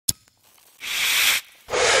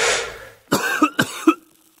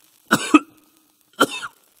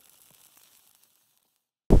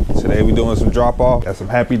Today we doing some drop off. Got some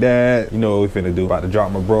Happy Dad. You know what we finna do. About to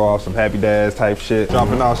drop my bro off some Happy Dads type shit.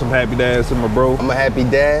 Dropping off some Happy Dads to my bro. I'm a Happy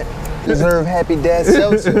Dad. Deserve Happy Dad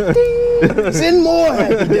seltzer. Send more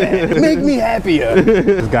Happy Dad. Make me happier.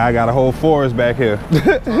 This guy got a whole forest back here.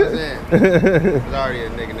 Tarzan. There's already a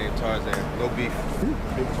nigga named Tarzan. No beef.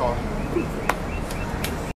 Big talk.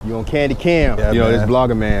 You on Candy Cam. Yeah, you know, man. this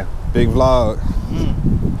blogger man. Big vlog.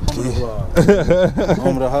 Home of the vlog.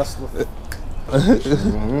 Home of the hustler.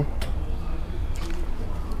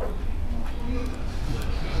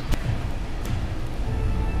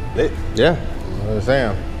 Yeah, you know what I'm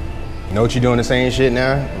saying. You know what you doing the same shit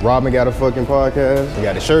now? Robin got a fucking podcast. He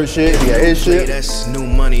got the shirt shit, he got his shit. That's new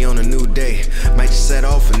money on a new day. Might just set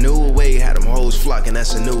off a new way. Had them hoes flocking,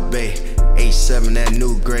 that's a new bay. A7, that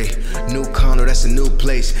new gray. New condo, that's a new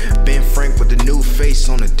place. Ben Frank with the new face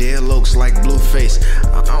on the dead looks like Blueface.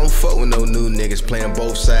 I don't fuck with no new niggas playing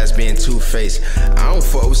both sides being two-faced. I don't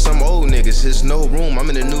fuck with some old niggas. There's no room, I'm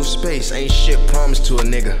in a new space. Ain't shit promised to a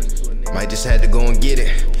nigga. Might just had to go and get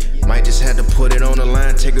it. Might just had to put it on the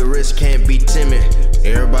line, take a risk, can't be timid.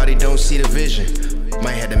 Everybody don't see the vision.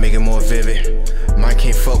 Might have to make it more vivid. Might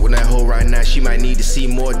can't fuck with that hoe right now, she might need to see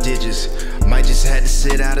more digits. Might just had to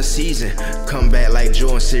sit out a season, come back like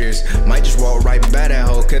Jordan series. Might just walk right by that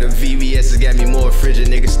hoe, cause the VVS has got me more frigid.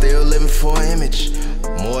 Nigga still living for an image.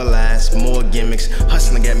 More lies, more gimmicks.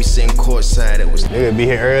 Hustling got me sitting courtside. It was Nigga be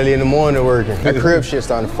here early in the morning working. That crib shit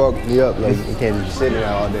starting to fuck me up. Like, you can't just sit there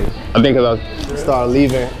all day. I think cause I started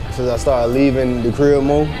leaving, since I started leaving the crib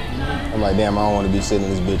more, I'm like, damn, I don't want to be sitting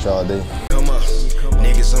in this bitch all day. come up.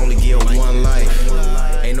 Niggas only get one life.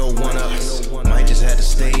 Ain't no one us. Might just had to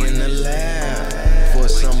stay in the lab for a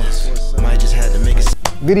summer. Might just had to make it.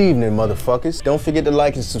 Good evening, motherfuckers. Don't forget to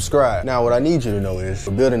like and subscribe. Now, what I need you to know is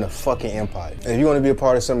we're building a fucking empire. And if you want to be a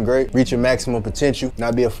part of something great, reach your maximum potential,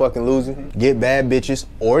 not be a fucking loser, get bad bitches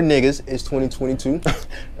or niggas, it's 2022.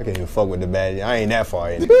 I can't even fuck with the bad. I ain't that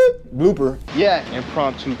far in. Blooper. Yeah,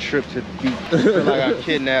 impromptu trip to the beach. I feel like I got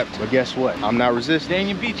kidnapped, but guess what? I'm not resisting. Stay in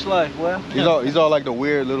your beach life, well. These all like the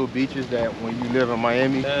weird little beaches that when you live in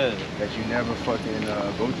Miami, that you never fucking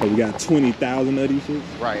go to. We got 20,000 of these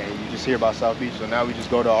shits. Right, and you just hear about South Beach, so now we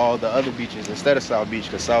just go to all the other beaches instead of South Beach,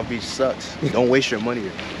 because South Beach sucks. Don't waste your money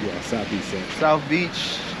here. Yeah, South Beach sucks. South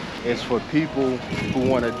Beach is for people who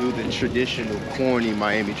want to do the traditional corny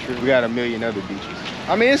Miami trip. We got a million other beaches.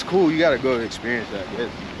 I mean, it's cool. You got to go to experience that. Yes, you know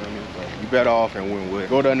what I mean? But you better off in Wynwood.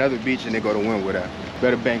 Go to another beach and then go to Wynwood after.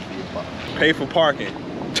 Better bang for your buck. Pay for parking.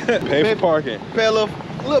 Pay for parking. Pay a little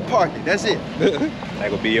parking. That's it. That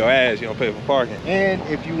gonna be your ass. You don't pay for parking. And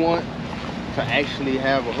if you want to actually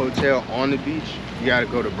have a hotel on the beach, you gotta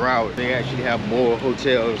go to Broward. They actually have more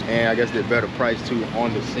hotels, and I guess they're better priced too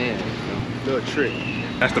on the sand. You know? Little trick.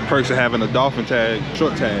 That's the perks of having a dolphin tag,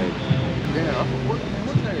 short tag. Yeah, what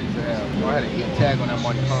tag did you have? I had an 8 tag on that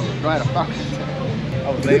Monte Carlo. I had a Falcon tag.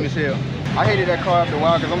 I was lame as hell. I hated that car after a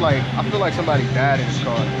while because I'm like, I feel like somebody died in this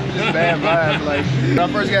car. Just bad vibes. Like when I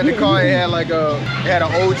first got in the car, it had like it had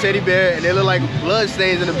an old teddy bear and they looked like blood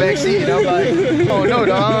stains in the back seat. And I'm like, oh no, dog,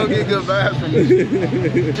 I don't get good vibes from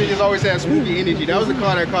this. She just always had spooky energy. That was the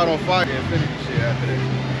car that caught on fire. Infinity shit after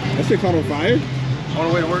that. That shit caught on fire? On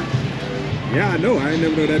the way to work. Yeah, I know. I didn't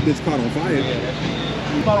never know that bitch caught on fire.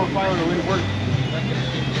 Yeah, caught on fire on the way to work.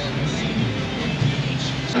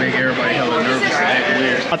 Make everybody hella nervous and act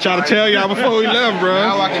weird. I tried to tell y'all before we left, bro.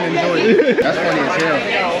 Now I can enjoy it. That's funny as hell.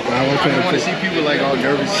 I don't want to see people like all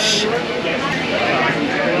nervous.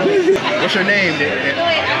 What's your name?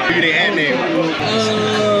 Give me the ad name.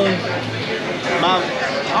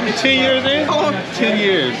 I'm 10 years in. 10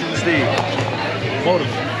 years. Steve. Motive.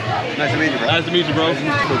 Nice to meet you, bro. Nice to meet you, bro.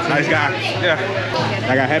 Nice guy. Yeah.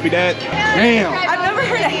 I got Happy Dad. Damn. I've never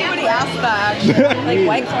heard anybody ask that, actually. Like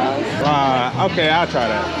White Claws. Okay, I'll try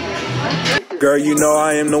that. Girl, you know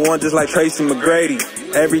I am the one just like Tracy McGrady.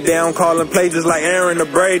 Every day I'm calling plays just like Aaron or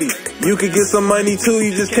Brady. You could get some money too,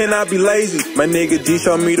 you just cannot be lazy. My nigga G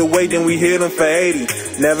showed me the way, then we hit him for 80.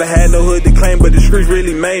 Never had no hood to claim, but the streets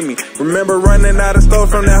really made me. Remember running out of store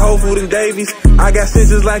from that Whole Food and Davies? I got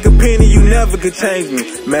senses like a penny, you never could change me.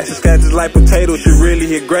 Mashed scratches like potatoes, you really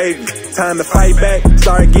hit gravy. Time to fight back,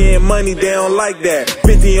 start getting money, they don't like that.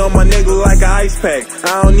 50 on my nigga like an ice pack.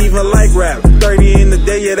 I don't even like rap. 30 in the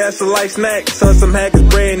day, yeah, that's a light snack. Son, some hackers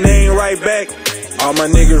bread and they ain't right back. All my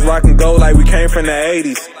niggas rockin' gold like we came from the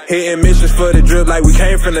 80s. Hitting missions for the drip like we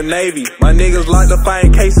came from the Navy. My niggas locked up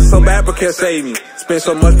fighting cases so bad but can't save me. Spend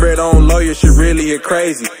so much bread on lawyers, shit really hit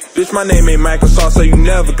crazy. Bitch, my name ain't Microsoft, so you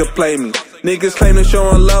never could play me. Niggas claiming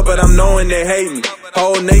showing love, but I'm knowing they hate me.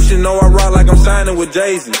 Whole nation know I rock like I'm signing with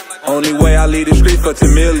Jay-Z. Only way I leave the street for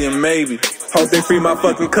 10 million, maybe. Hope they free my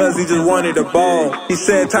fucking cuz, he just wanted a ball. He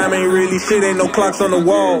said time ain't really shit, ain't no clocks on the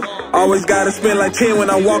wall. Always gotta spend like 10 when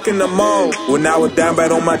I walk in the mall. When I was down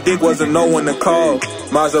bad on my dick, wasn't no one to call.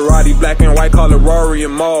 Maserati, black and white, call it Rory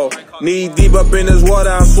and Maul. Knee deep up in this water,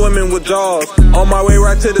 I'm swimming with jaws. On my way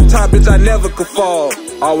right to the top, bitch, I never could fall.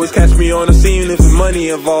 Always catch me on the scene if there's money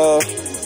involved.